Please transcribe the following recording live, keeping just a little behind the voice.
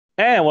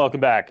And welcome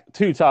back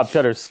to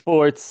TopCheddar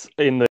Sports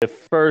in the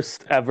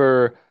first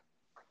ever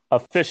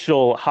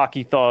official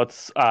Hockey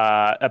Thoughts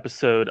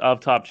episode of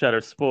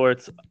TopCheddar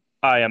Sports.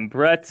 I am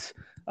Brett.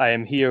 I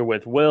am here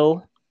with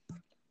Will.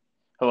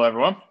 Hello,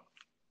 everyone.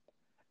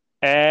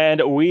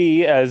 And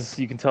we, as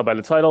you can tell by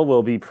the title,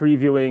 will be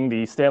previewing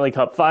the Stanley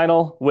Cup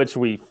Final, which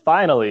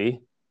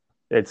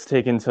it's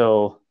taken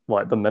till,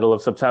 the middle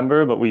of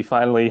September, but we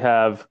finally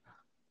have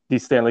the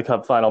Stanley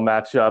Cup Final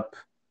matchup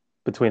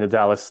between the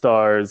Dallas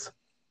Stars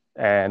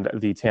and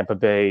the Tampa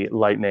Bay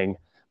Lightning.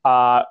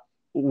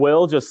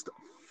 Will, just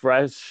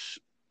fresh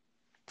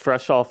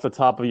off the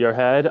top of your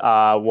head,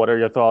 what are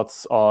your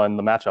thoughts on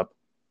the matchup?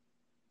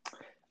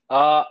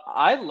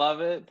 I love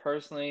it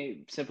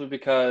personally, simply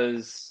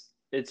because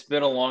it's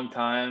been a long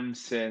time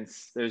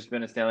since there's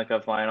been a Stanley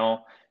Cup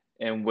final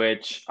in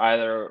which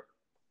either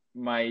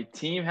my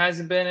team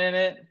hasn't been in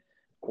it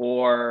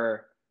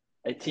or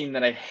a team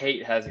that I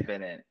hate hasn't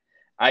been in.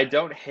 I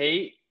don't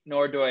hate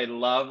nor do I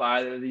love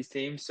either of these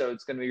teams, so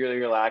it's going to be really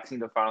relaxing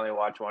to finally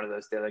watch one of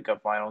those Stanley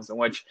Cup finals in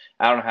which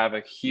I don't have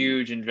a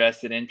huge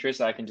invested interest.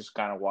 I can just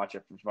kind of watch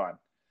it for fun.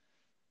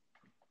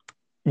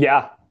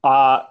 Yeah,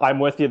 I'm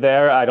with you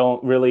there.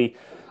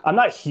 I'm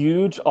not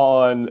huge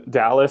on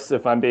Dallas,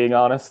 if I'm being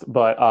honest,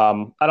 but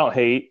I don't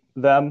hate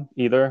them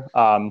either.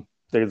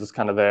 They're just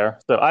kind of there.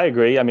 So I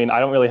agree. I mean, I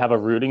don't really have a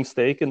rooting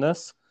stake in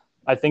this.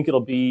 I think I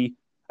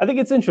think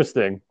it's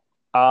interesting.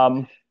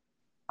 Um,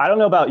 I don't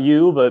know about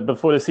you, but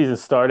before the season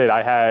started,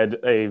 I had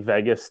a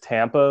Vegas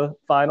Tampa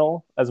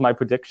final as my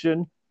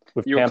prediction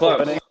with You were Tampa close.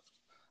 winning.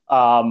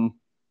 Um,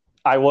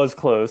 I was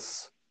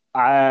close,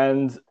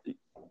 and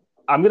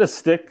I'm going to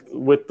stick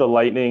with the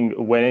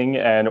Lightning winning,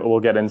 and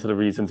we'll get into the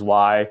reasons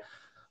why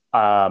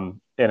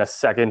in a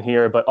second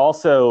here. But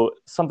also,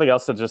 something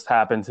else that just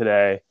happened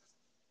today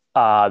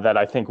that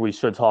I think we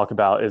should talk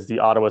about is the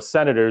Ottawa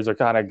Senators are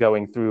kind of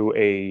going through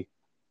a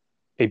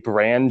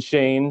brand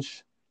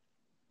change,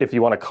 if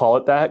you want to call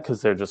it that,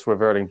 because they're just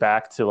reverting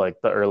back to like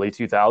the early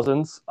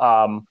 2000s.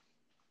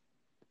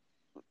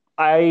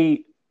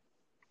 I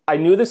I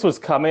knew this was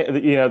coming.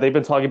 They've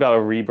been talking about a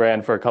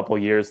rebrand for a couple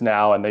of years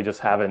now, and they just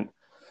haven't.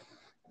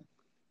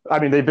 I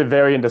mean, they've been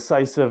very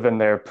indecisive,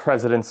 and their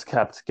presidents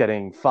kept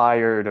getting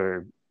fired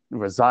or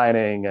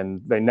resigning,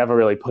 and they never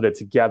really put it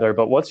together.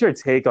 But what's your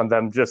take on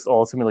them just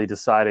ultimately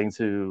deciding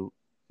to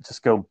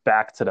just go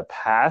back to the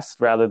past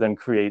rather than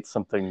create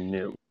something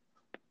new?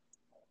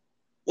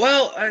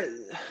 Well,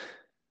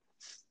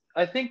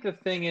 I think the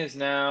thing is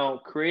now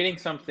creating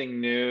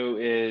something new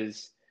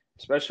is,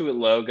 especially with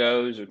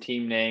logos or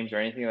team names or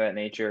anything of that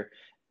nature,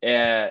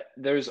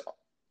 there's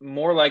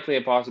more likely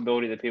a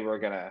possibility that people are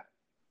going to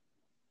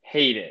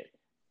hate it.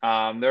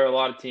 There are a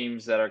lot of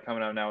teams that are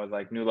coming out now with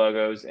like new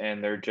logos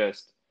and they're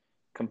just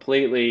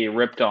completely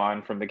ripped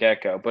on from the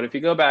get go. But if you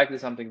go back to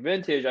something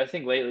vintage, I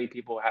think lately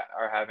people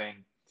are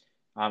having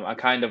a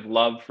kind of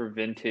love for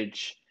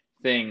vintage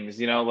things.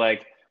 You know,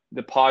 like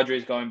the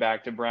Padres going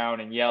back to brown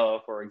and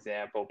yellow, for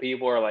example.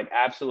 People are like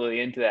absolutely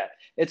into that.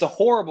 It's a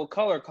horrible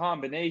color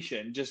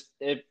combination. Just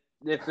if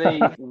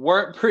they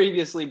weren't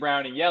previously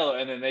brown and yellow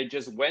and then they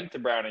just went to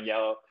brown and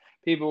yellow,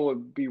 people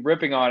would be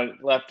ripping on it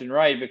left and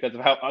right because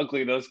of how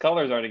ugly those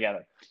colors are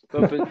together.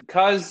 But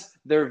because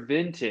they're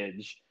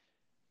vintage,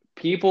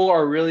 people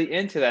are really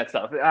into that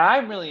stuff.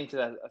 I'm really into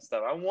that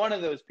stuff. I'm one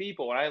of those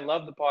people, and I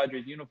love the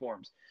Padres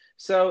uniforms.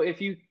 So if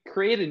you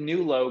create a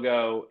new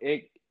logo,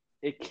 it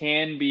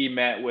can be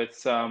met with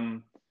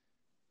some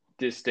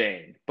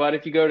disdain. But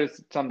if you go to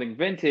something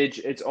vintage,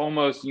 it's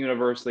almost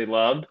universally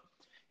loved.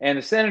 And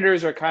the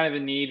Senators are kind of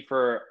in need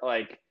for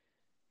like,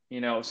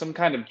 some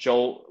kind of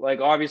jolt. Like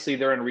obviously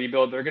they're in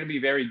rebuild. They're going to be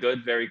very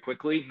good very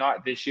quickly.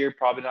 Not this year,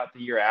 probably not the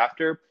year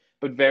after,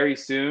 but very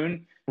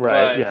soon.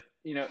 Right. But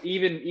Yeah.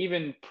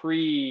 even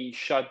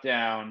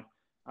pre-shutdown,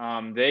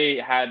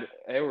 they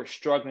were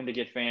struggling to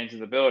get fans in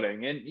the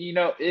building, and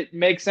it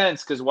makes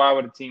sense because why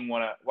would fans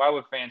want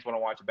to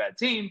watch a bad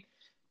team?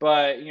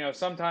 But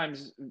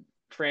sometimes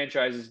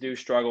franchises do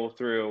struggle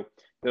through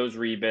those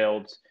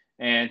rebuilds,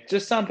 and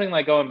just something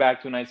like going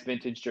back to a nice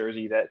vintage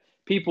jersey that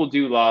people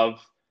do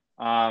love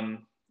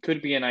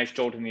could be a nice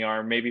jolt in the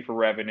arm, maybe for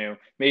revenue,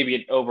 maybe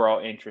an overall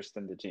interest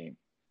in the team.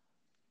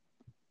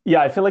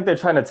 Yeah, I feel like they're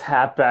trying to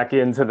tap back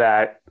into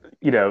that,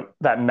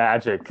 that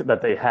magic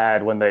that they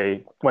had when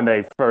they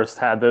first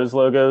had those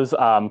logos.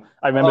 I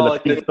remember Oh, the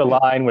like the pizza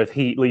line with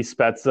Heatley,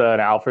 Spezza,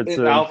 and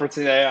Alfredson.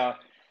 Alfredson, yeah,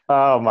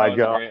 Oh that my was a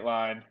God. great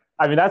line.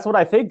 I mean, that's what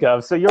I think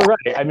of. So you're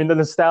right. I mean, the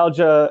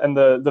nostalgia and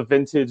the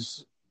vintage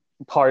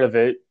part of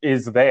it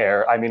is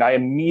there. I mean, I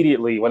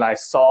immediately, when I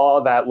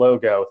saw that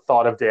logo,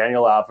 thought of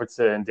Daniel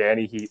Alfredson,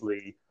 Danny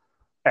Heatley,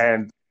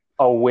 and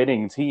a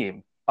winning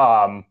team.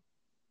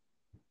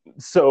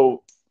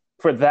 So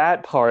for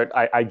that part,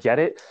 I get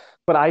it,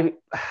 but I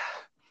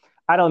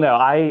don't know.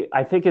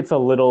 I think it's a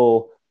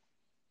little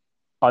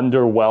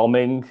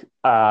underwhelming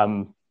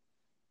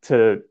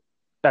to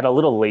and a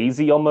little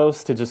lazy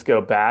almost to just go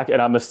back.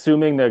 And I'm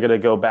assuming they're going to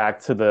go back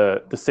to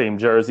the same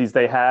jerseys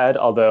they had,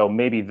 although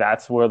maybe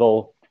that's where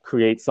they'll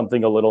create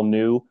something a little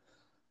new.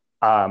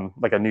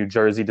 like a new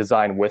jersey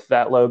design with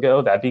that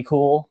logo. That'd be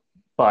cool.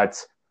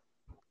 But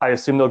I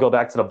assume they'll go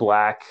back to the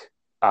black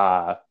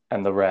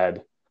and the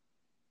red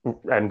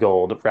and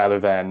gold rather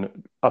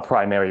than a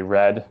primary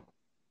red.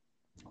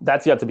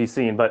 That's yet to be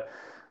seen. But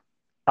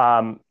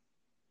um,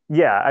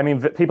 yeah, I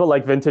mean, people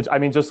like vintage. I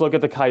mean, just look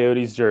at the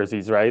Coyotes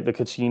jerseys, right? The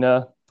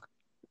Kachina,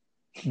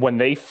 when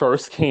they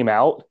first came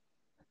out,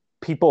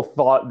 people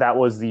thought that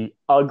was the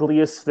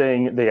ugliest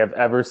thing they have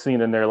ever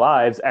seen in their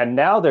lives. And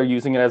now they're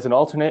using it as an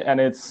alternate,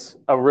 and it's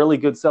a really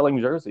good selling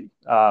jersey.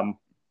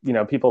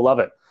 People love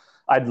it.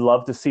 I'd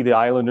love to see the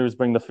Islanders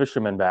bring the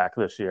Fisherman back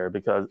this year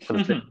because for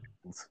the same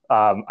reasons.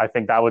 I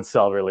think that would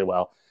sell really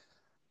well.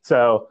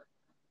 So,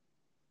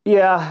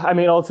 yeah, I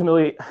mean,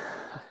 ultimately,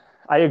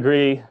 I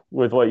agree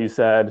with what you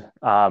said.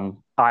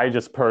 I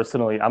just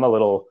personally, I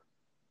don't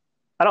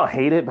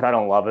hate it, but I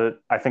don't love it.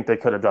 I think they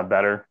could have done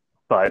better,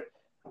 but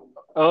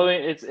Oh,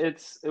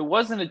 it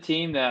wasn't a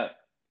team that,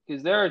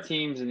 because there are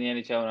teams in the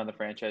NHL and other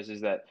franchises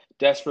that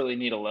desperately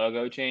need a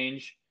logo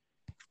change,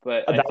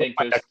 but I that was think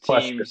my those next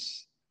question.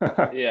 teams,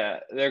 yeah,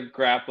 they're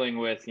grappling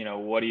with,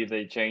 what do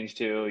they change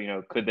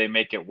to? Could they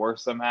make it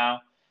worse somehow?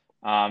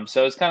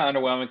 So it's kind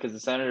of underwhelming because the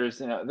Senators,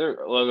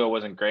 their logo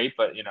wasn't great,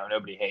 but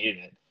nobody hated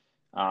it.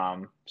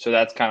 So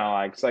that's kind of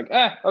like, it's like,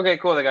 okay,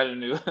 cool, they got a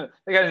new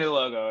they got a new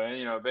logo,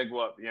 and a big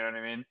whoop, you know what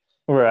I mean?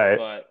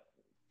 Right.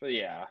 But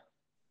yeah.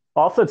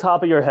 Off the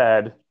top of your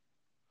head,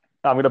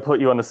 I'm going to put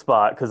you on the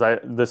spot because I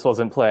this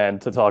wasn't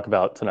planned to talk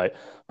about tonight.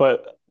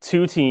 But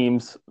two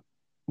teams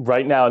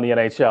right now in the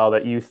NHL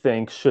that you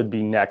think should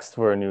be next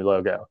for a new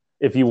logo.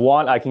 If you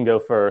want, I can go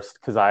first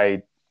because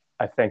I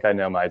think I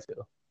know my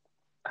two.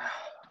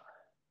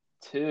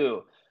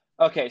 Two.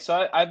 Okay,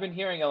 so I've been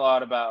hearing a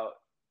lot about,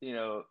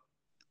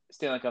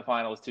 Stanley Cup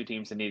Finals, two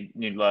teams that need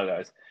new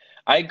logos.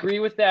 I agree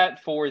with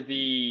that for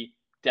the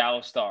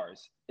Dallas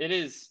Stars. It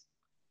is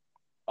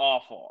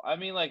awful. I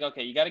mean, like,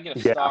 okay, you got to get a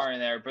Yeah. star in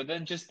there, but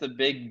then just the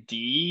big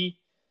D.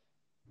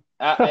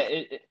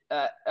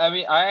 I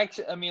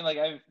mean,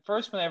 like,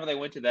 first whenever they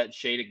went to that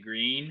shade of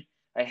green,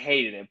 I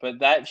hated it, but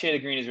that shade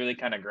of green is really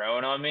kind of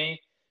growing on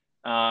me.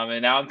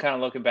 And now I'm kind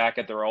of looking back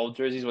at their old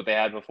jerseys, what they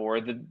had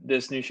before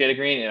this new shade of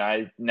green, and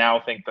I now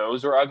think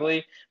those are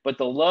ugly. But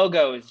the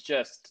logo is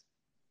just,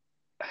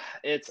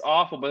 it's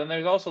awful. But then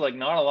there's also like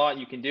not a lot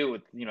you can do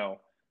with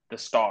the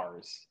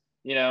stars,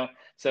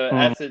 So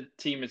Mm. as a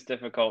team, it's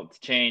difficult to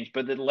change.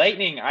 But the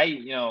Lightning,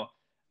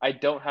 I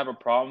don't have a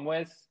problem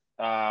with.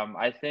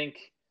 I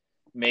think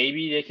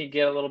maybe they can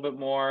get a little bit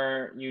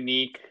more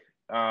unique.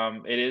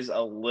 It is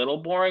a little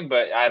boring,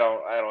 but I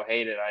don't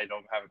hate it. I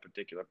don't have a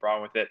particular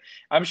problem with it.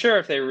 I'm sure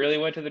if they really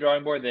went to the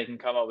drawing board, they can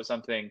come up with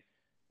something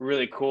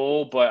really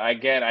cool. But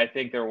again, I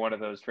think they're one of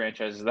those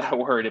franchises that are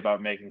worried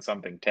about making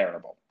something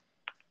terrible.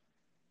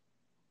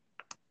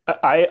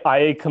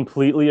 I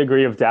completely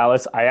agree with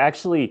Dallas.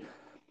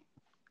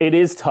 It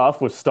is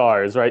tough with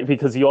stars, right?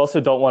 Because you also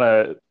don't want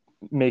to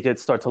make it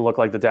start to look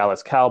like the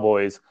Dallas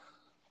Cowboys,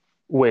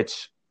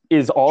 which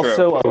is True.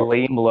 also a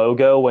lame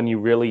logo when you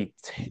really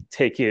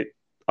take it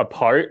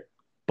apart.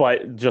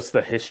 But just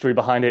the history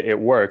behind it, it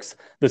works.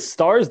 The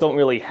Stars don't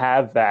really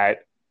have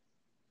that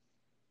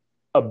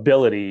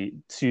ability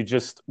to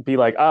just be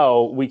like,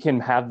 oh, we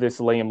can have this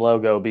lame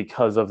logo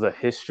because of the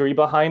history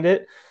behind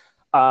it.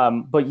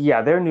 But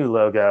yeah, their new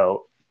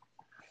logo,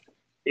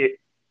 it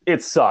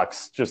it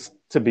sucks. Just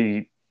to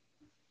be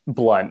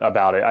blunt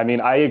about it. I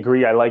mean, I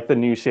agree. I like the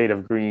new shade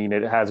of green.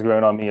 It has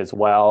grown on me as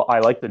well. I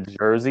like the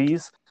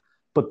jerseys,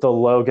 but the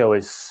logo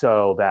is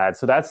so bad.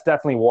 So that's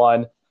definitely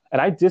one.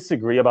 And I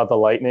disagree about the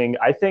Lightning.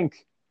 I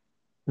think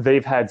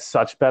they've had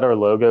such better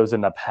logos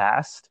in the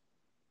past.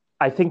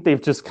 I think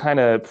they've just kind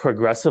of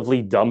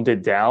progressively dumbed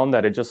it down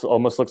that it just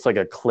almost looks like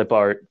a clip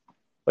art.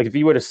 Like if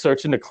you were to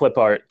search into clip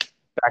art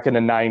back in the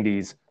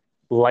 90s,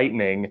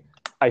 Lightning,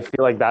 I feel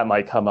like that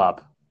might come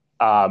up.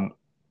 Um,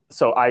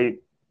 so I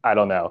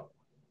don't know.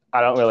 I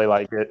don't really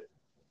like it.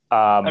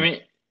 I Um, mean,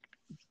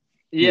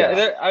 yeah,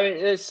 yeah.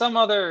 there's some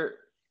other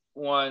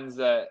ones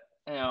that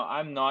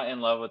I'm not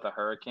in love with the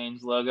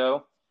Hurricanes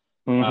logo.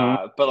 Hmm.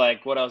 But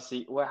like, what else?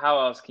 How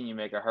else can you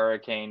make a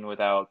hurricane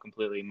without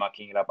completely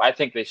mucking it up? I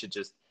think they should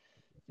just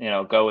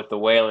go with the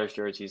Whalers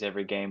jerseys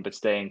every game, but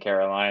stay in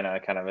Carolina,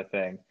 kind of a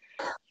thing.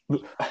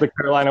 The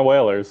Carolina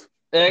Whalers.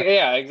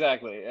 Yeah,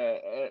 exactly.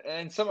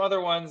 And some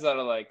other ones that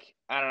are like,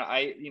 I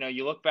don't know.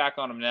 You look back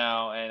on them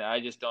now, and I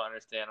just don't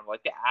understand them.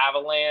 Like the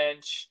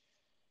Avalanche.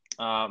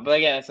 But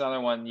again, it's another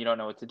one you don't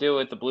know what to do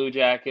with. The Blue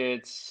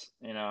Jackets.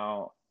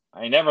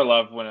 I never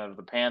loved when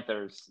the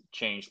Panthers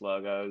changed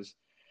logos.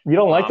 You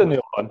don't like the Um,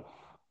 new one.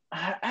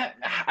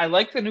 I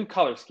like the new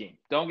color scheme.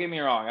 Don't get me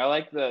wrong. I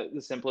like the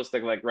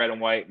simplistic, like red and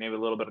white, maybe a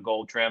little bit of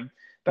gold trim.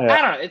 But Yeah.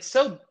 I don't know. It's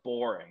so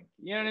boring.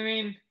 You know what I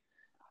mean?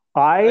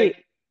 I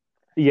Like,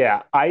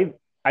 yeah,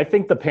 I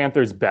think the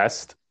Panthers'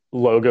 best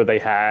logo they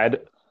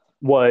had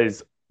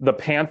was the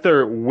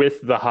panther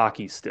with the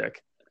hockey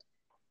stick.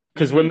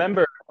 Because mm-hmm.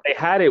 remember, they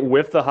had it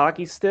with the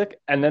hockey stick,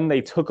 and then they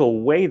took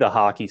away the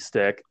hockey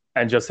stick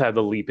and just had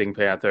the leaping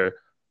panther.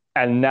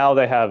 And now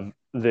they have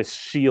this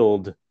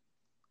shield,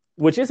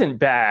 which isn't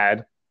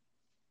bad.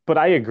 but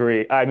I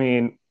agree. I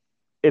mean,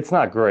 it's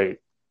not great.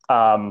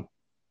 Um,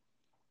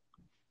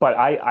 but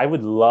I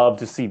would love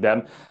to see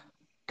them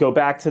go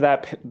back to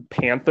that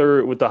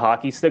Panther with the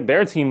hockey stick. They're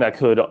a team that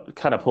could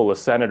kind of pull the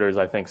Senators,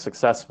 I think,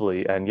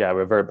 successfully, and yeah,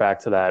 revert back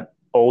to that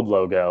old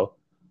logo.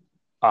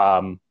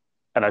 Um,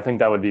 and I think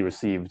that would be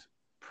received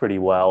pretty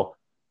well.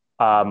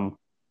 Um,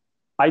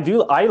 I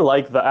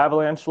like the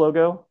Avalanche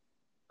logo.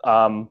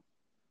 Um,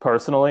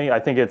 personally, I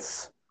think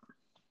it's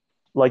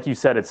like you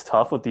said, it's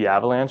tough with the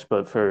Avalanche,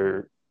 but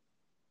for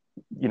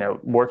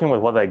working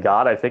with what they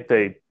got, I think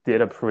they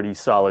did a pretty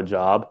solid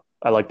job.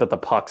 I like that the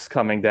puck's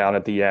coming down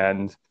at the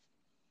end.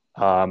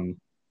 Um,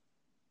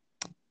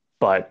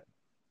 but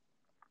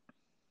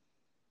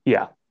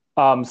yeah.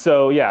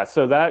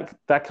 So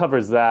that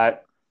covers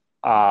that.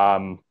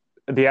 Um,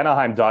 the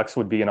Anaheim Ducks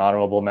would be an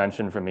honorable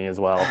mention for me as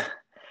well.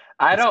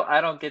 I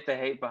don't get the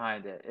hate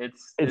behind it.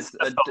 It's It's it's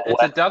a just a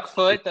it's a wet. duck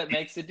foot that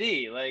makes a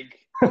D. Like,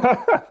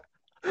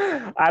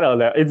 I don't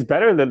know. It's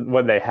better than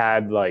when they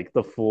had like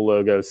the full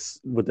logos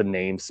with the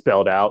name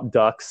spelled out,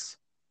 Ducks.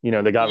 They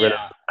got rid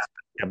yeah.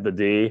 of the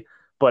D,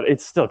 but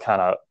it's still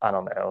kind of, I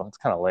don't know. It's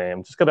kind of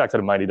lame. Just go back to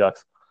the Mighty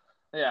Ducks.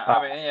 Yeah, Uh,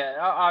 I mean, yeah,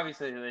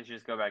 obviously they should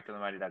just go back to the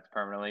Mighty Ducks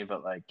permanently,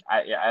 but like,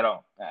 I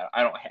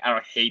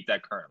don't hate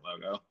that current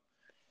logo.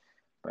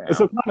 But,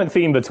 it's a common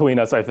theme between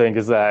us, I think,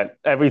 is that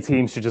every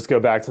team should just go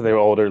back to their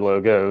older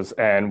logos,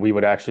 and we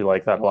would actually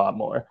like that a lot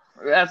more.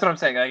 that's what I'm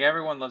saying. Like,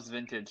 everyone loves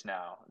vintage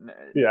now,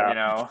 Yeah. you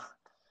know.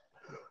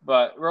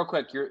 But real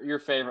quick, your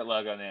favorite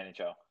logo in the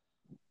NHL?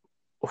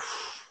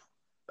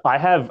 I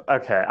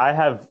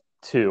have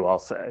two, I'll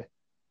say.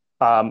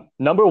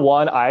 Number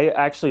one, I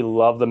actually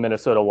love the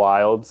Minnesota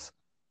Wilds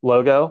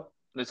logo.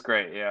 That's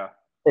great. Yeah.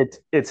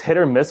 It's hit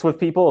or miss with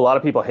people. A lot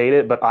of people hate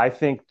it, but I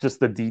think just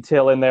the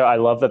detail in there. I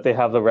love that they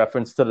have the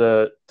reference to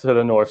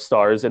the North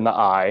Stars in the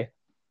eye,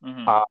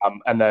 Mm-hmm.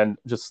 and then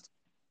just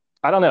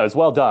I don't know. It's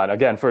well done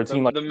again for a The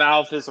team like the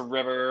mouth is a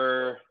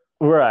river,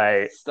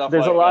 right. stuff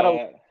There's a like lot of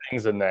that.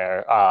 things in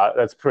there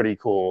that's pretty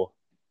cool.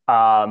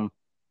 Um,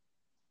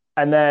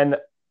 and then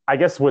I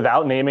guess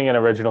without naming an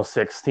original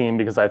six team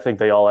because I think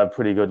they all have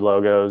pretty good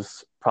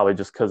logos, probably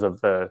just because of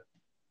the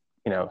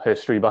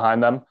history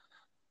behind them.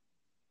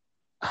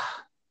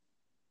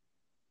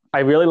 I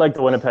really like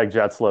the Winnipeg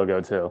Jets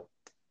logo too.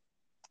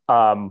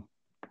 Um,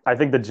 I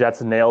think the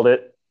Jets nailed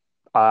it.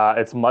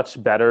 It's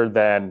much better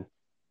than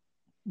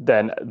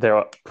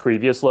their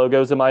previous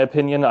logos, in my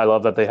opinion. I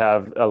love that they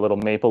have a little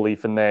maple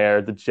leaf in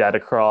there, the jet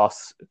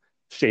across,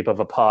 shape of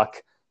a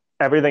puck,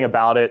 everything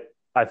about it.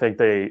 I think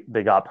they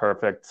got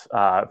perfect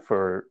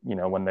for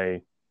when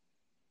they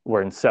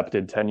were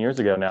incepted 10 years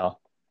ago now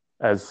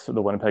as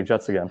the Winnipeg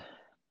Jets again.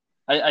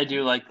 I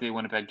do like the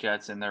Winnipeg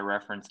Jets and their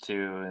reference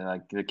to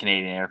like the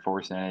Canadian Air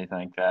Force and anything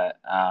like that.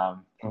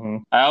 Mm-hmm.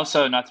 I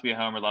also, not to be a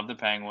homer, love the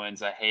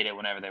Penguins. I hate it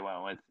whenever they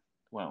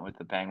went with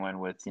the Penguin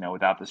with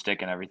without the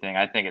stick and everything.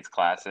 I think it's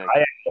classic.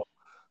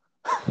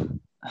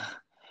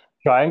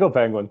 Triangle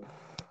Penguin.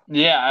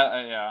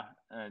 Yeah, yeah.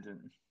 I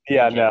didn't. You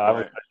Yeah, no, can't I do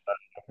was. it.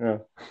 Yeah.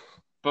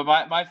 But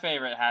my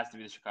favorite has to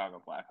be the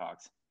Chicago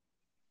Blackhawks.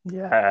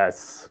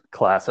 Yes,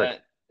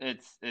 classic.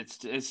 It's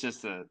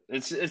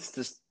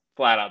just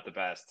flat out the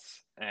best,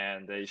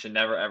 and they should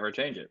never ever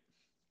change it.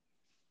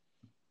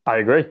 I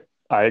agree.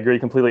 I agree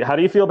completely. How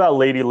do you feel about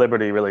Lady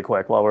Liberty, really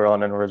quick, while we're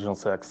on an original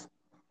six?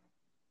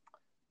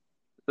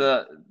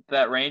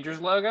 That Rangers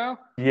logo.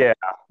 Yeah,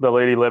 the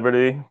Lady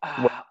Liberty.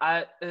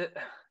 I Let me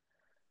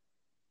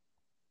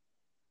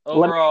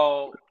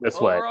overall put it this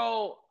way.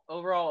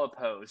 overall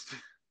opposed.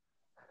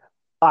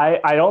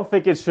 I don't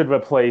think it should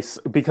replace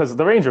because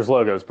the Rangers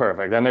logo is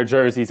perfect and their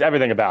jerseys,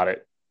 everything about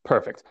it,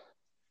 perfect.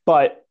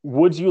 But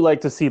would you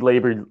like to see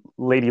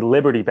Lady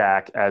Liberty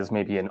back as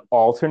maybe an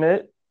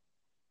alternate?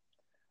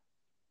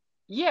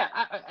 Yeah,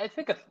 I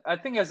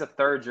think as a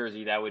third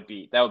jersey that would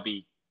be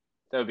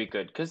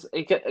good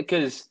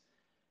because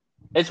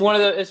it's one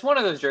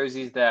of those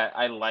jerseys that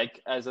I like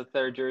as a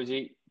third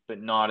jersey,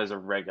 but not as a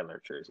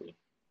regular jersey.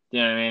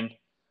 You know what I mean?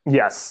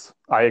 Yes,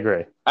 I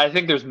agree. I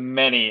think there's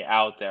many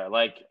out there.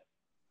 Like,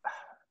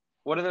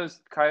 what are those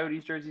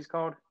Coyotes jerseys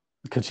called?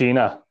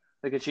 Kachina.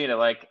 The Kachina.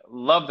 Like,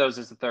 love those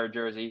as a third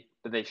jersey,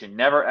 but they should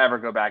never ever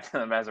go back to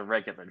them as a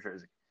regular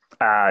jersey.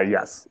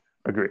 Yes,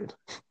 agreed.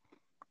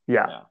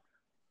 Yeah. Yeah.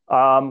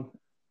 Um,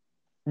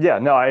 yeah,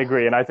 no, I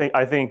agree. And I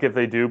think if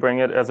they do bring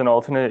it as an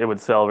alternate, it would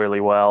sell really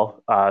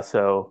well.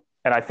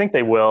 And I think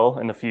they will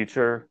in the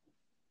future.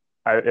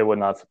 It would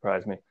not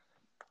surprise me.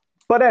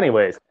 But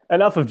anyways,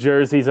 enough of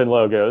jerseys and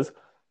logos.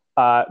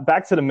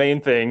 Back to the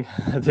main thing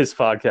this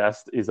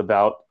podcast is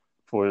about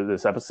for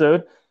this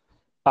episode.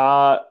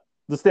 Uh,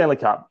 the Stanley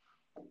Cup.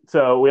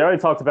 So we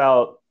already talked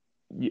about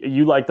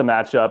you like the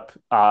matchup.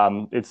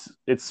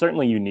 It's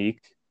certainly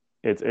unique.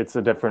 It's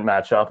a different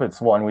matchup. It's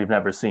one we've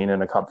never seen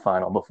in a cup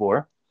final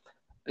before.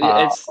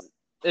 Uh,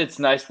 It's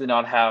nice to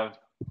not have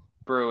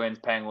Bruins,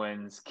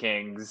 Penguins,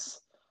 Kings,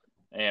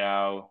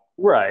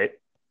 right.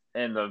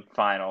 in the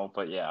final.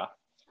 But yeah,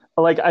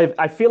 Like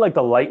I feel like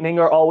the Lightning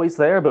are always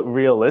there, but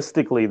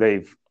realistically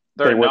they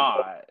they're would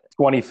not.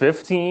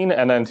 2015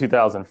 and then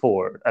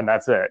 2004, and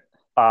that's it.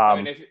 I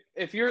mean, Um,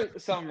 if you're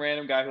some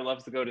random guy who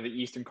loves to go to the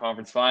Eastern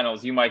Conference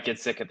Finals, you might get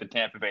sick at the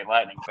Tampa Bay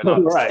Lightning, but not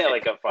the right, Stanley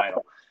Cup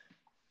Final.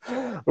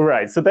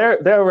 right. So they're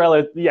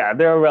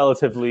a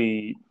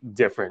relatively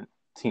different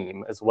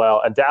team as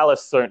well, and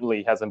Dallas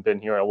certainly hasn't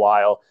been here in a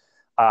while.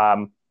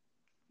 Um,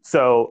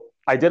 so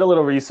I did a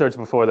little research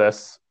before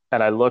this,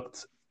 and I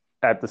looked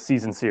at the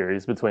season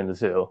series between the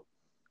two,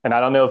 and I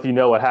don't know if you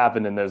know what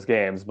happened in those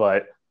games,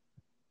 but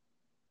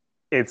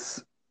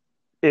it's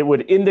it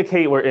would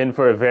indicate we're in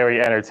for a very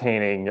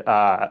entertaining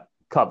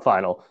cup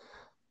final.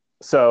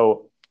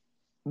 So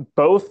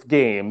both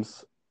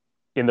games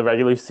in the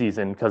regular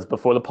season, because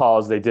before the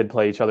pause they did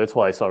play each other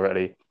twice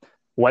already,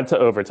 went to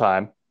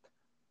overtime,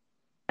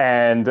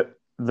 and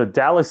the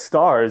Dallas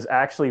Stars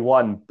actually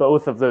won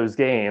both of those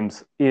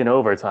games in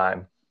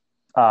overtime,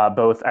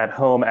 both at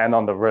home and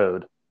on the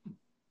road.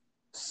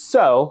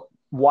 So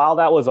while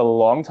that was a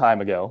long time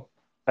ago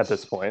at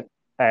this point,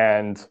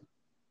 and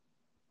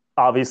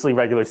obviously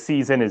regular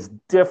season is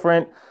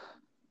different,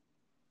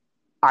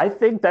 I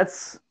think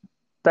that's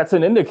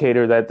an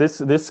indicator that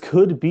this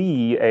could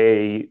be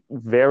a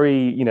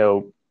very,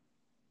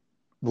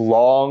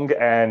 long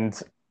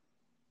and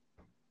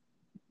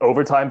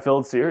overtime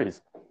filled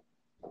series.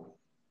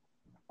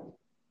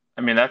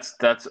 I mean, that's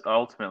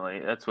ultimately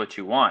that's what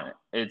you want.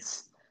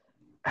 It's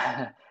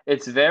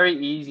very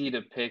easy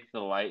to pick the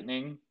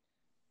Lightning,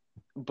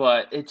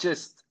 but it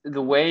just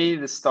the way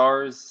the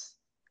Stars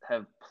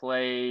have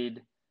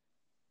played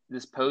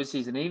this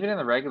postseason, even in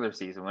the regular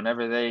season,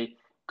 whenever they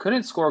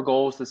couldn't score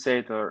goals to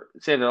save their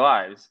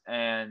lives,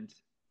 and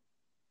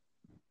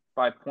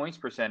by points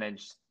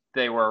percentage,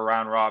 they were a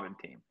round robin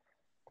team,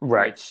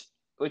 Right.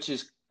 which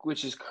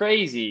which is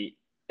crazy.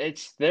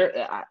 It's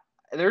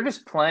they're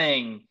just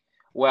playing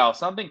well.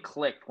 Something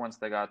clicked once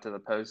they got to the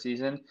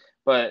postseason,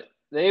 but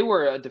they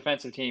were a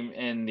defensive team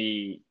in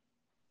the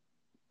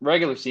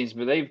regular season,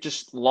 but they've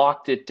just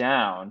locked it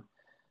down.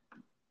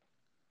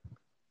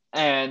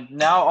 And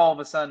now all of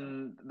a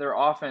sudden, their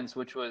offense,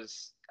 which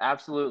was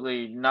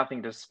absolutely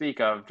nothing to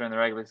speak of during the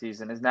regular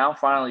season, is now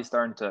finally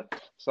starting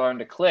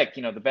to click.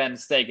 The Ben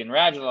Steak and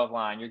Radulov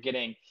line. You're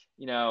getting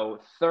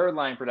third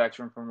line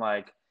production from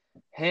like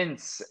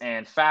Hintz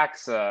and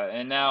Faxa,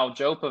 and now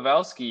Joe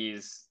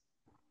Pavelski's,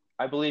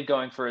 I believe,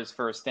 going for his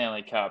first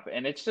Stanley Cup,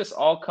 and it's just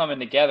all coming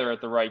together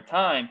at the right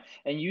time.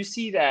 And you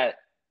see that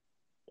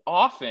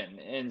often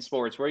in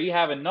sports where you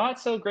have a not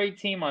so great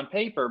team on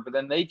paper, but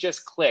then they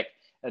just click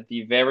at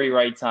the very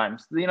right time.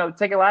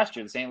 Take it last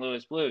year, the St.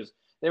 Louis Blues.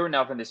 They were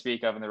nothing to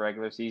speak of in the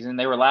regular season.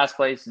 They were last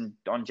place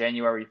on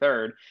January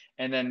 3rd,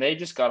 and then they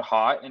just got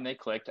hot and they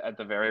clicked at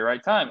the very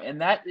right time. And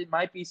that it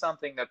might be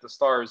something that the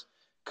Stars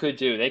could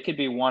do. They could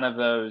be one of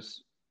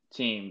those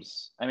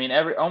teams. I mean,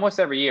 almost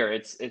every year,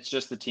 it's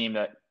just the team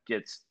that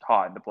gets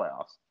hot in the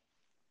playoffs.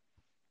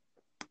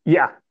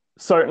 Yeah,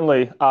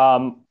 certainly.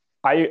 I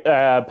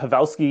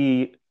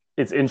Pavelski,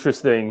 it's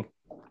interesting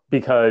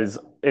because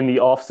in the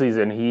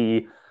offseason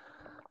he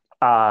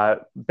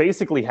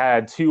basically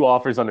had two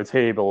offers on the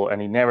table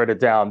and he narrowed it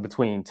down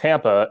between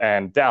Tampa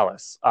and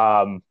Dallas.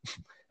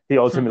 He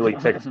ultimately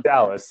picked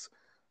Dallas,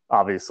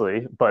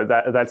 obviously, but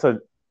that's an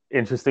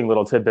interesting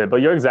little tidbit. But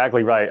you're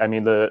exactly right. I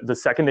mean, the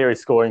secondary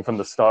scoring from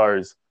the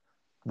Stars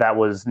that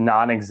was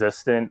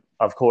non-existent,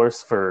 of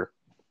course, for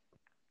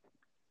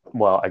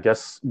I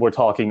guess we're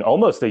talking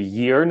almost a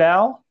year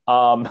now,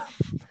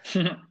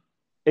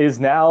 is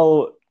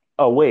now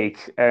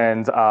awake.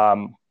 And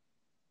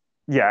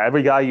yeah,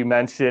 every guy you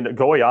mentioned,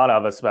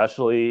 Goyanov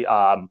especially,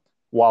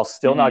 while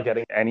still not Mm-hmm.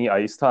 getting any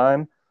ice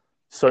time,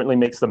 certainly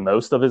makes the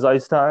most of his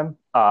ice time.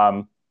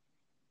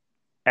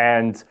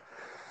 And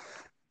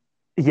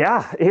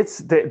yeah,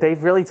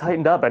 they've really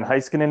tightened up, and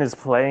Heiskanen is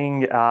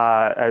playing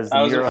as the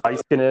I was year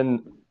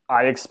Heiskanen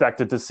I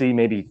expected to see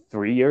maybe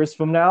 3 years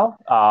from now.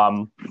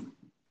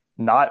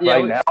 Not Yeah,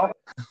 right now.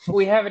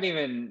 we haven't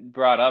even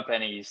brought up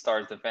any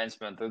Stars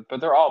defensemen, but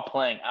they're all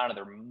playing out of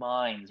their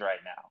minds right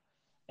now,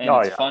 and Oh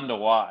it's yeah. fun to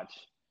watch.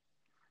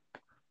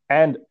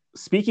 And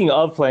speaking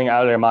of playing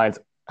out of their minds,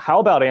 how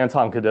about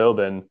Anton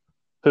Khudobin,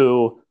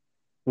 who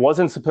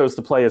wasn't supposed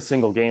to play a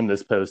single game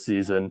this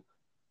postseason?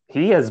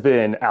 He has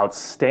been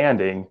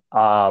outstanding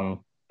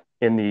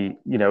in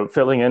the,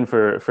 filling in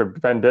for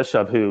Ben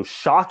Bishop, who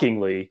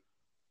shockingly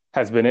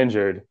has been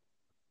injured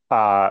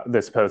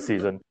this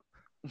postseason.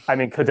 I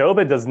mean,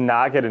 Khudobin does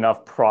not get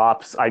enough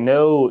props. I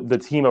know the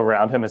team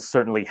around him has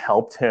certainly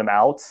helped him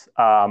out,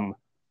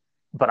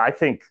 but I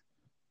think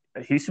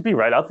he should be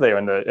right up there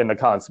in the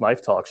Conn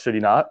Smythe talk, should he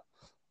not?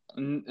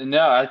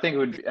 No, I think it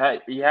would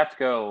you have to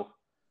go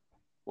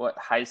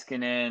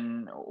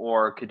Heiskanen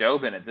or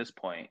Kadobin at this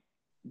point.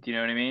 Do you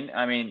know what I mean?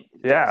 I mean,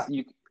 Yeah,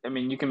 you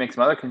can make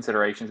some other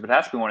considerations, but it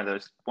has to be one of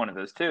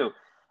those two.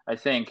 I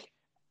think.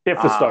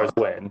 if the Stars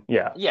win,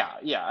 yeah.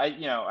 Yeah.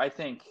 I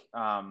think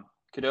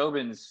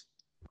Kadobin's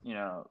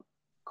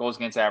goals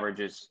against average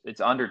it's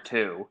under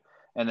 2,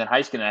 and then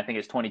Heiskanen I think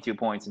is 22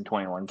 points in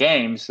 21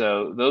 games.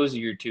 So those are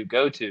your two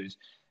go tos,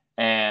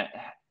 and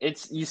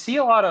you see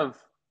a lot of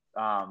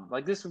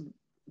like this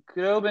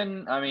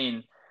Khudobin, I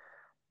mean,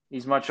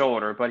 he's much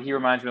older, but he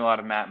reminds me a lot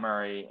of Matt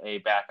Murray, a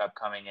backup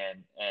coming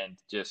in and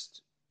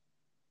just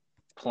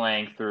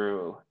playing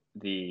through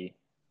the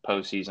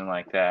postseason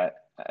like that.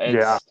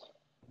 Yeah.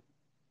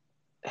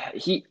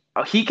 It's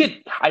he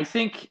could. I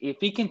think if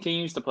he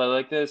continues to play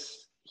like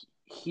this,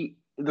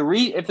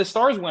 if the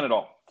Stars win it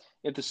all,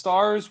 if the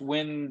Stars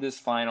win this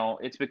final,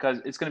 it's going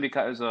to be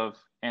because of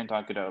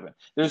Anton Khudobin.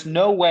 There's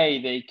no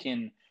way they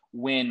can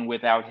win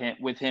without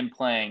him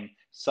playing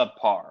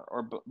subpar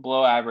or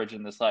below average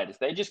in the slightest.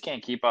 They just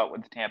can't keep up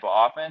with the Tampa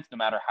offense, no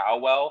matter how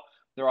well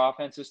their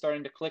offense is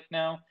starting to click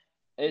now.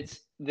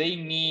 They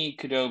need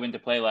Khudobin to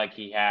play like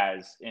he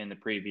has in the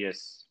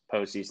previous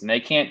postseason. They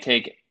can't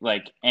take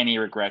like any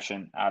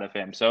regression out of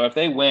him. So if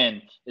they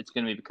win, it's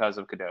going to be because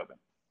of Khudobin.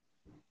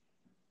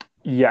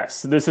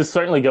 Yes, this is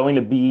certainly going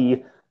to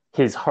be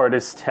his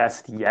hardest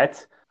test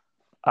yet.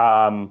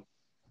 Calgary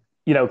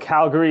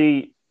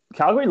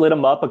lit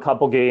him up a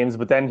couple games,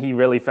 but then he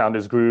really found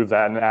his groove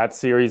in that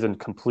series and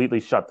completely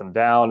shut them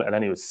down. And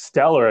then he was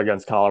stellar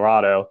against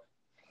Colorado.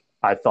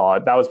 I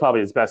thought that was probably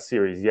his best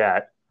series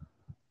yet,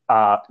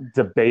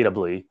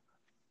 debatably,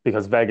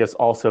 because Vegas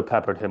also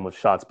peppered him with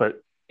shots.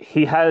 But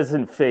he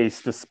hasn't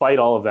faced, despite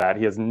all of that,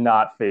 he has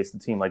not faced a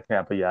team like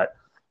Tampa yet.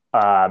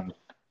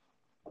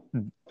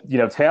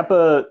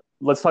 Tampa.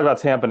 Let's talk about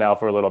Tampa now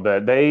for a little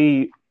bit.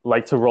 They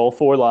like to roll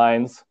four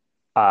lines.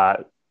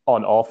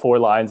 On all four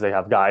lines, they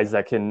have guys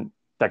that can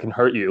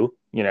hurt you.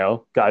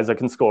 Guys that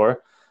can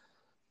score.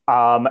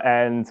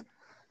 And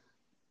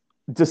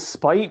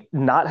despite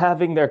not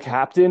having their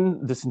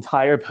captain this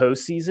entire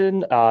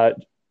postseason,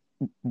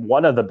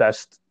 one of the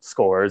best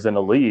scorers in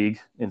the league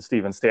in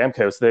Steven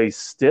Stamkos, they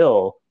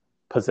still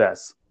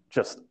possess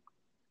just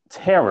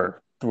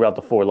terror throughout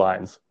the four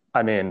lines.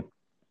 I mean,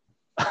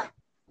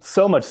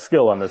 so much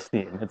skill on this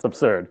team. It's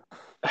absurd.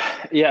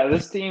 Yeah,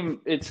 this team,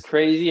 it's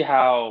crazy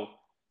how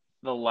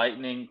the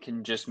Lightning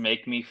can just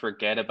make me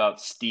forget about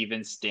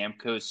Steven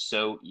Stamkos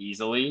so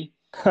easily.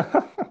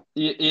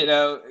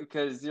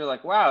 Because you're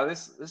like, wow,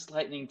 this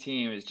Lightning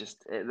team is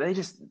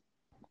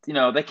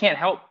they can't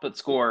help but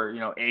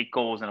score, 8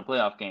 goals in a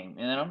playoff game.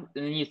 And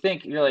then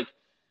you're like,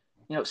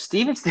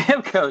 Steven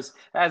Stamkos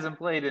hasn't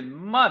played in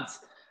months.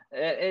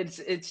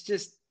 It's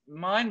just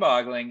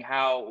mind-boggling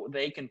how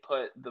they can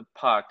put the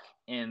puck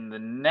in the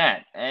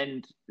net.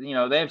 And,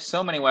 they have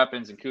so many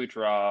weapons in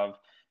Kucherov,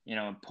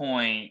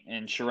 Point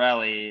and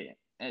Chiarelli,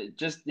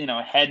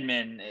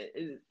 Hedman.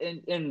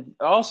 And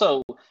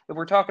also, if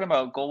we're talking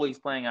about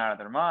goalies playing out of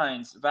their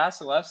minds,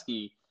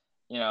 Vasilevsky,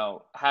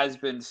 has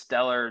been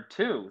stellar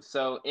too.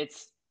 So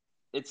it's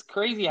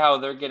crazy how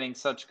they're getting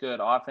such good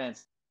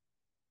offense.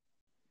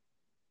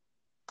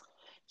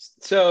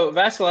 So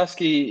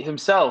Vasilevsky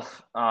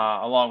himself,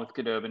 along with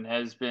Khudobin,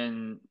 has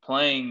been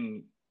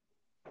playing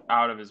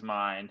out of his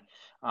mind.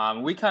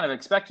 We kind of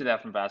expected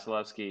that from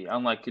Vasilevsky,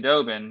 unlike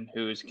Khudobin,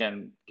 who's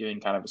giving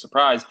kind of a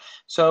surprise.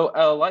 So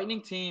a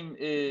Lightning team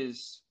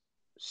is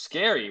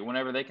scary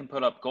whenever they can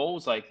put up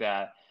goals like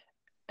that.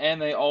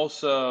 And they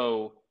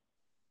also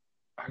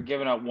are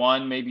giving up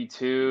 1, maybe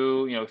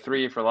 2,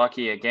 3 if we're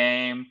lucky a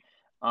game.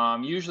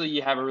 Usually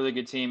you have a really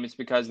good team. It's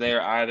because they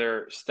are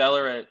either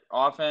stellar at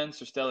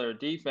offense or stellar at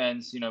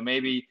defense,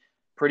 maybe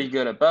pretty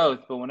good at both.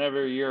 But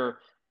whenever you're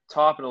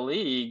top of the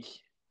league,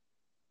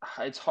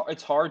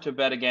 it's hard to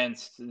bet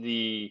against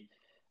the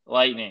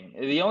Lightning.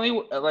 The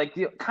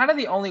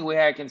only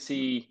way I can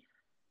see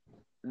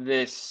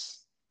this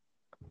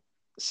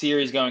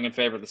series going in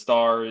favor of the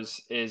Stars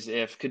is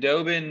if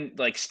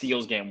Khudobin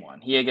steals game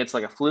 1. He gets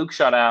a fluke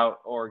shutout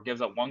or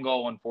gives up 1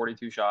 goal on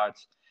 42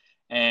 shots.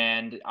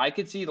 And I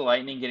could see the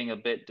Lightning getting a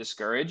bit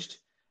discouraged.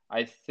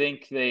 I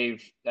think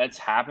that's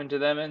happened to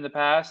them in the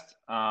past.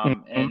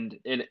 And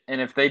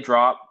if they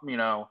drop,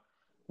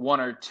 1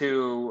 or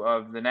 2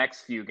 of the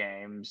next few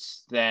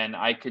games, then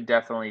I could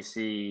definitely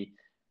see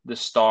the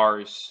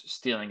Stars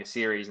stealing a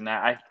series. And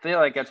I feel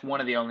like that's one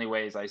of the only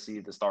ways I see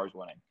the Stars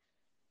winning.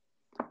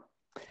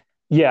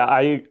 Yeah,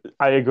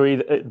 I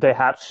agree. They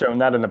have shown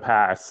that in the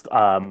past,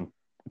 kind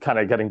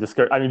of getting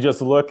discouraged. I mean,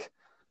 just look,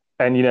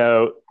 and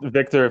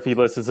Victor, if he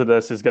listens to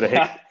this, is going to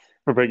hate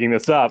for bringing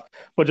this up.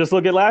 But just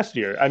look at last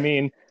year. I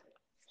mean,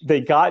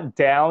 they got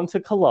down to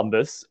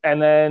Columbus,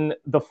 and then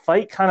the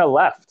fight kind of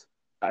left.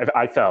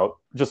 I felt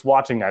just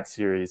watching that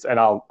series, and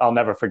I'll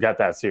never forget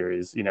that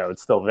series.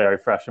 It's still very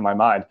fresh in my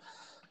mind.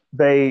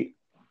 The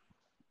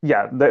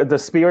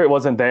spirit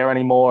wasn't there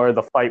anymore.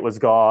 The fight was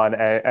gone,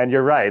 and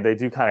you're right. They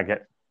do kind of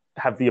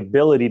have the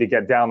ability to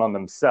get down on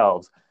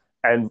themselves.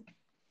 And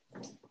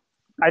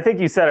I think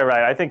you said it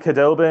right. I think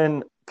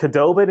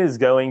Khudobin is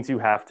going to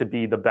have to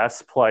be the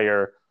best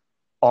player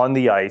on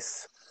the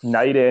ice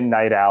night in,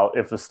 night out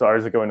if the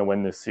Stars are going to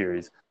win this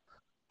series.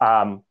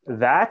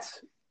 That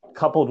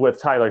coupled with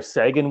Tyler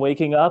Seguin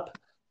waking up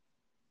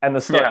and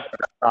the Stars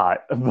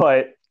not.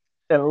 But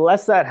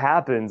unless that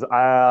happens,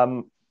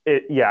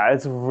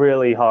 it's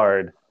really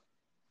hard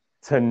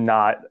to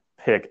not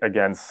pick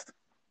against,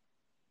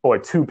 or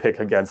to pick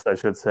against, I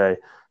should say,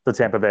 the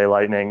Tampa Bay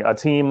Lightning, a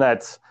team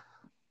that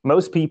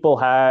most people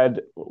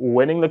had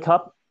winning the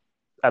Cup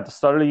at the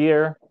start of the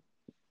year.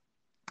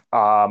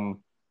 Um,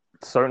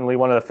 Certainly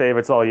one of the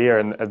favorites all year,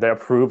 and they're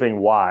proving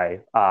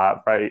why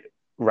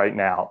right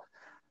now.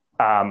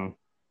 Um,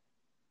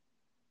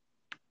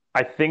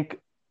 I think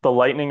the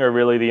Lightning are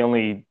really the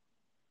only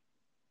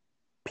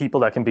people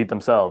that can beat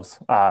themselves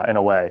in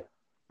a way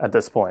at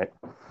this point.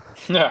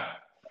 Yeah.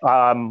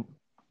 Um,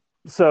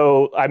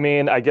 so I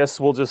mean, I guess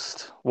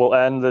we'll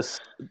end this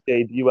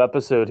debut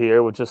episode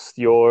here with just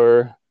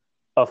your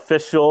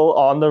official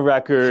on the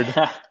record,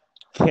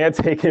 can't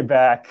take it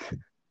back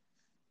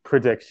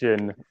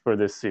prediction for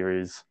this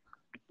series.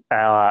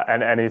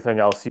 And anything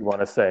else you want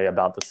to say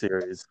about the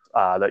series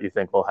that you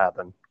think will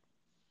happen?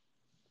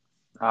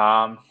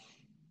 Um,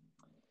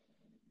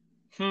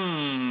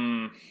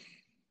 hmm.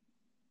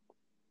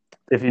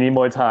 If you need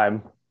more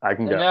time, I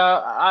can No, go.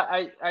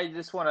 I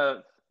just want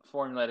to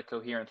formulate a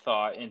coherent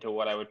thought into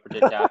what I would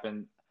predict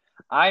happen.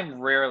 I'm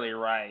rarely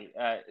right.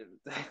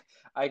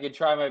 I could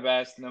try my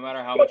best, no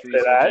matter how much Say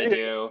research that. I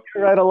do.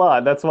 You're right a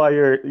lot. That's why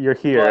you're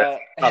here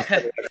But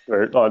as an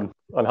expert on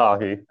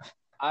hockey.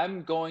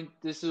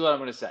 This is what I'm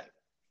going to say.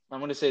 I'm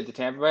going to say the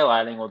Tampa Bay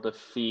Lightning will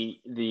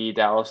defeat the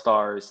Dallas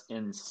Stars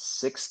in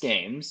 6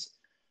 games.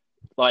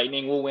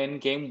 Lightning will win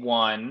game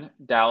 1.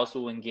 Dallas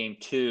will win game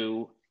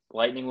 2.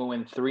 Lightning will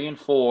win 3 and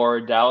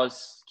 4.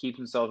 Dallas keeps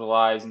themselves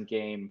alive in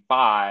game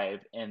 5,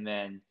 and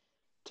then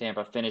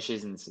Tampa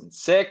finishes in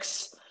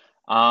 6.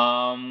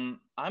 I'm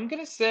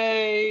gonna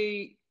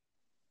say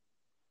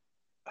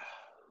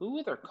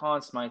who their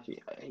cons might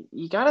be.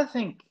 You gotta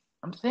think.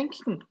 I'm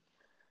thinking.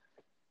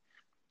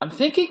 I'm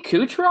thinking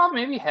Kucherov,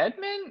 maybe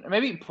Hedman,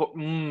 maybe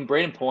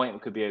Braden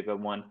Point could be a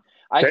good one.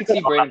 I could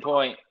see Braden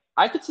Point.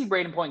 I could see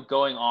Braden Point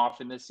going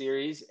off in this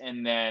series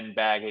and then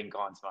bagging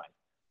Conn Smythe.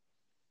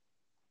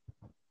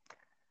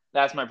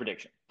 That's my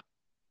prediction.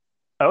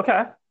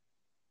 Okay.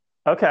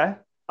 Okay.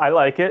 I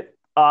like it.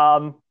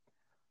 I'm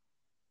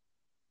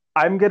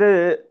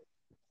gonna.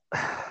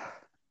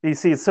 You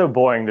see, it's so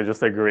boring to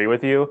just agree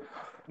with you.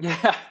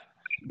 Yeah.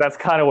 That's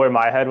kind of where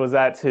my head was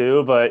at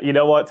too. But you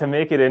know what? To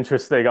make it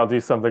interesting, I'll do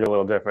something a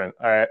little different.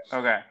 All right.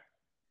 Okay.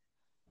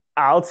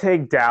 I'll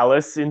take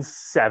Dallas in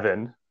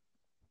 7.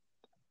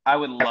 I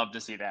would love to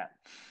see that.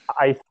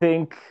 I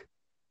think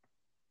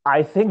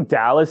I think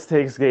Dallas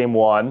takes game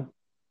 1.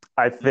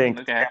 I think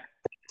Okay.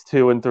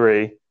 2 and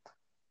 3.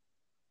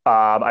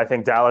 I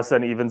think Dallas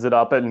then evens it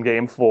up in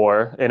game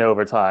 4 in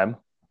overtime.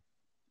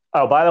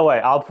 Oh, by the way,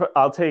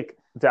 I'll take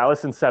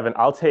Dallas in 7.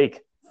 I'll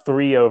take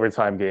 3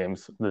 overtime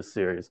games this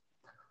series.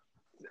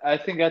 I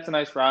think that's a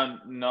nice round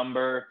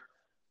number.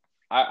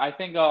 I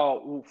think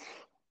I'll.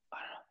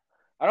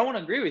 I don't want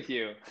to agree with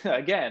you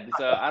again.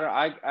 So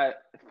I don't.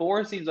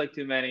 4 seems like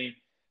too many.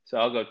 So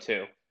I'll go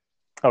 2.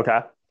 Okay.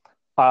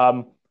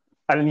 Um,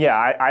 and yeah,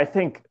 I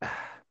think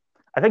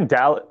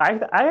Dallas. I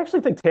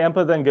actually think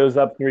Tampa then goes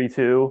up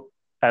 3-2,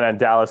 and then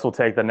Dallas will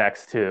take the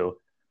next 2.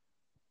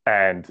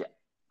 And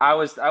I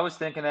was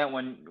thinking that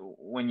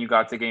when you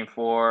got to game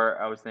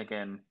 4, I was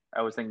thinking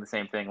the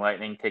same thing.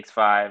 Lightning takes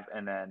 5,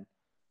 and then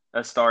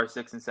a Star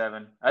 6 and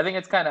 7. I think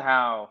it's kind of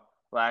how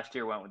last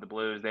year went with the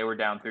Blues. They were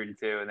down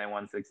 3-2, and they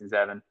won 6 and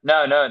 7.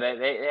 No,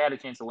 they had a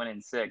chance to win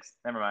in 6.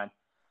 Never mind.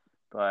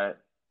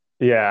 But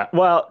yeah,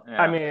 well,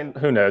 I yeah, mean,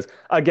 who knows?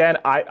 Again,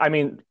 I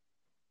mean,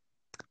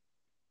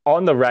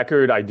 on the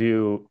record, I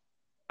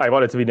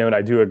want it to be known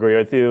I do agree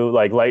with you.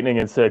 Like Lightning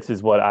in 6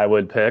 is what I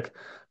would pick.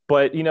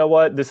 But you know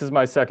what? This is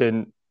my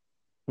second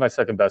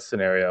best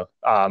scenario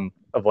of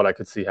what I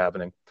could see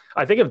happening.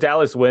 I think if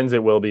Dallas wins,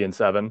 it will be in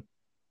 7.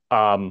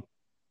 Um,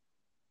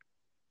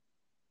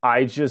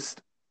 I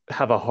just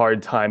have a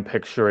hard time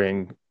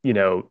picturing,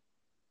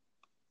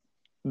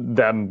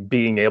 them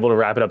being able to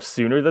wrap it up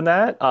sooner than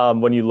that.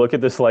 When you look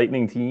at this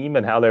Lightning team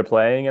and how they're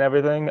playing and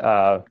everything,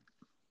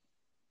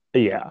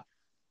 yeah.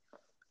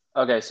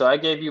 okay. So I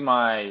gave you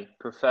my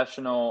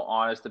professional,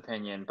 honest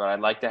opinion, but I'd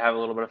like to have a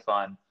little bit of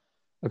fun.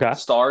 Okay.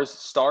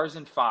 Stars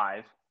in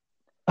 5.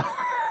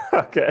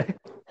 Okay.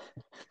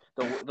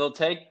 They'll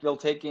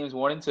take games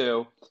 1 and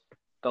 2.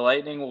 The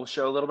Lightning will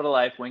show a little bit of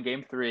life, win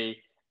game 3,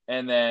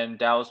 and then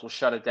Dallas will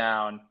shut it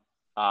down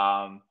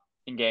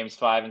in games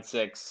 5 and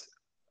 6,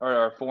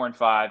 or 4 and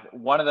 5.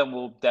 One of them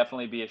will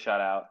definitely be a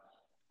shutout.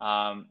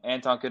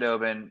 Anton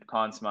Khudobin,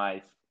 Conn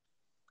Smythe,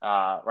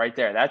 right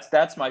there.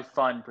 That's my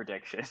fun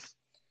prediction.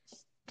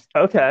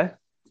 Okay.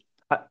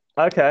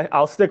 Okay.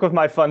 I'll stick with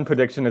my fun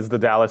prediction is the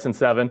Dallas in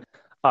 7.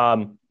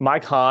 My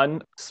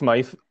con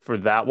Smythe for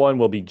that one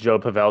will be Joe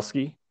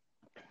Pavelski.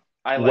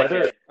 I like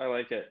Whether it. I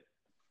like it.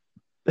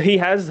 he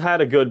has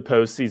had a good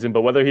postseason,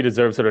 but whether he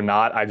deserves it or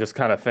not, I just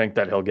kind of think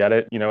that he'll get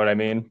it. You know what I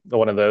mean?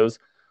 One of those.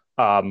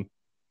 Um,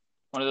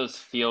 One of those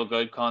feel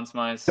good Conn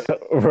Smythes.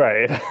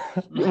 right.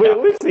 Yeah,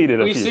 We've seen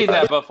it a we've few seen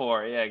times. that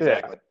before. Yeah, Yeah.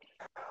 exactly.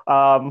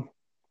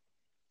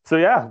 So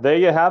yeah, there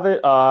you have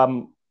it.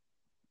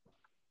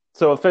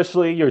 So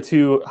officially, your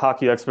two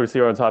hockey experts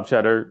here on Top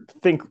Cheddar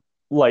think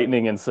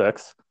Lightning in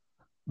 6,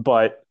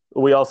 but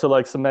we also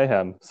like some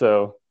mayhem.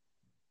 So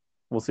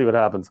we'll see what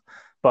happens.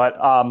 But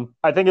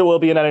I think it will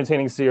be an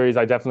entertaining series.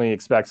 I definitely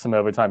expect some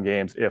overtime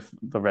games if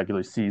the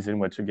regular season,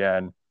 which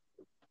again,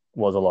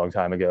 was a long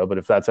time ago, but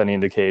if that's any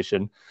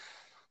indication.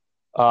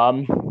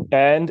 Um,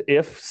 and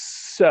if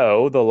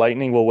so, the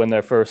Lightning will win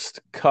their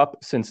first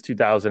cup since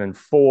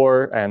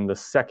 2004 and the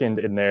second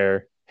in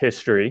their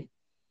history.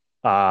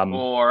 Um,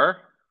 Or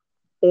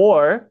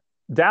or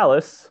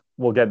Dallas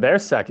will get their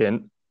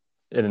second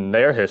in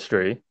their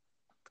history,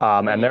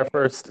 and their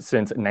first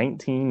since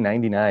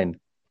 1999.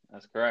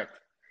 that's correct.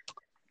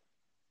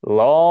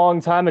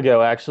 Long time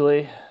ago,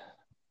 actually.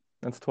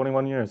 That's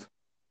 21 years.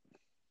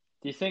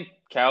 Do you think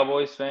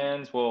Cowboys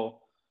fans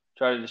will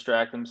try to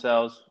distract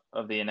themselves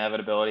of the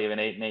inevitability of an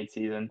 8-8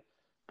 season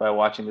by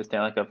watching the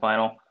Stanley Cup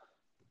Final?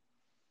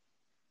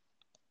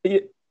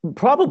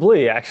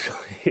 Probably,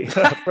 actually,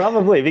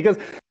 probably because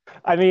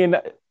I mean,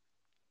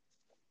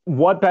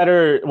 what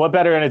better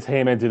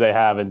entertainment do they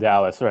have in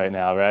Dallas right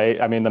now, right?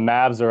 I mean, the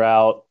Mavs are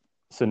out,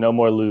 so no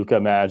more Luka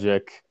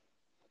magic.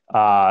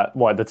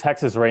 What the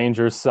Texas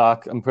Rangers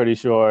suck, I'm pretty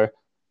sure.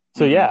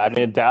 So yeah, I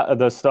mean,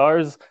 the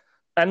Stars,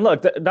 and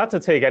look, not to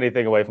take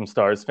anything away from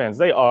Stars fans,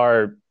 they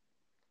are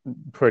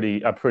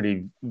pretty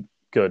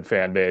good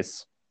fan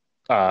base.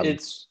 Um,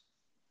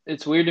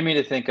 It's weird to me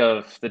to think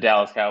of the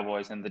Dallas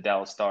Cowboys and the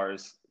Dallas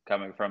Stars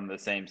coming from the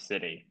same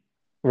city.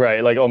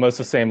 right, like almost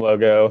the same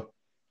logo.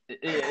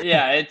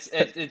 Yeah, it's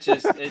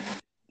just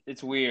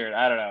it's weird.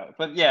 I don't know,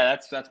 but yeah,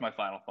 that's my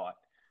final thought.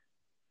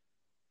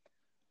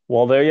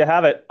 Well, there you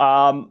have it.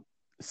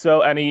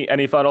 So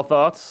any final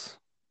thoughts?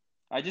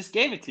 I just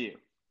gave it to you.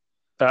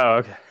 Oh,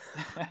 okay.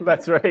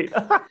 That's right.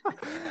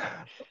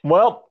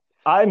 Well,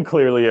 I'm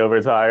clearly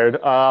overtired.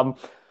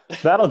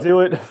 That'll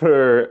do it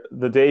for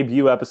the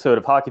debut episode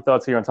of Hockey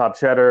Thoughts here on Top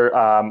Cheddar.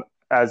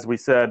 As we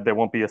said, there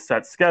won't be a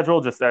set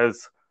schedule, just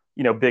as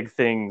big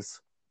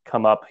things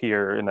come up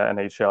here in the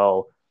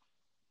NHL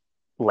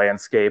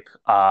landscape.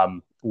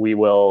 We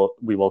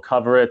will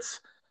cover it.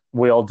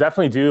 We'll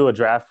definitely do a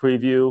draft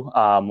preview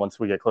once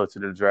we get closer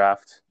to the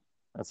draft.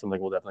 That's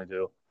something we'll definitely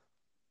do.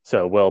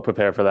 So we'll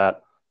prepare for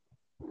that.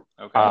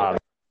 Okay.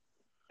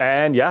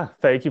 And yeah,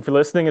 thank you for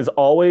listening as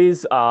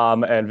always.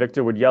 And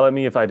Victor would yell at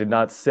me if I did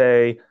not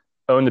say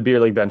own the beer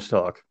league bench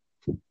talk.